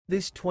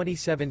This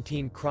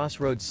 2017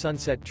 Crossroads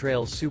Sunset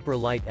Trail Super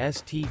Lite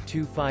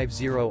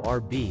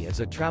ST250RB is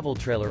a travel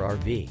trailer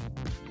RV.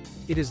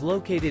 It is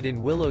located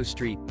in Willow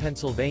Street,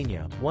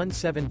 Pennsylvania,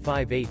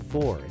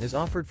 17584 and is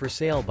offered for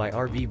sale by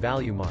RV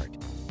Value Mart.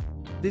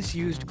 This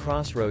used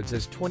Crossroads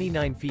is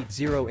 29 feet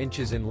 0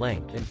 inches in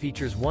length and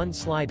features one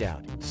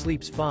Slideout,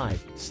 sleeps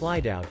 5,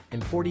 Slideout,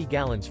 and 40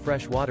 gallons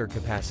fresh water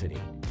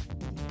capacity.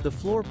 The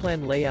floor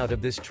plan layout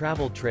of this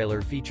travel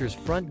trailer features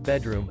front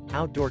bedroom,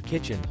 outdoor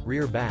kitchen,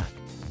 rear bath.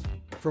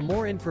 For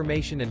more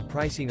information and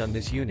pricing on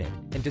this unit,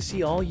 and to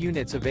see all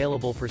units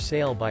available for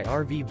sale by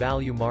RV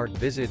Value Mart,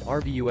 visit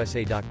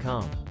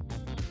RVUSA.com.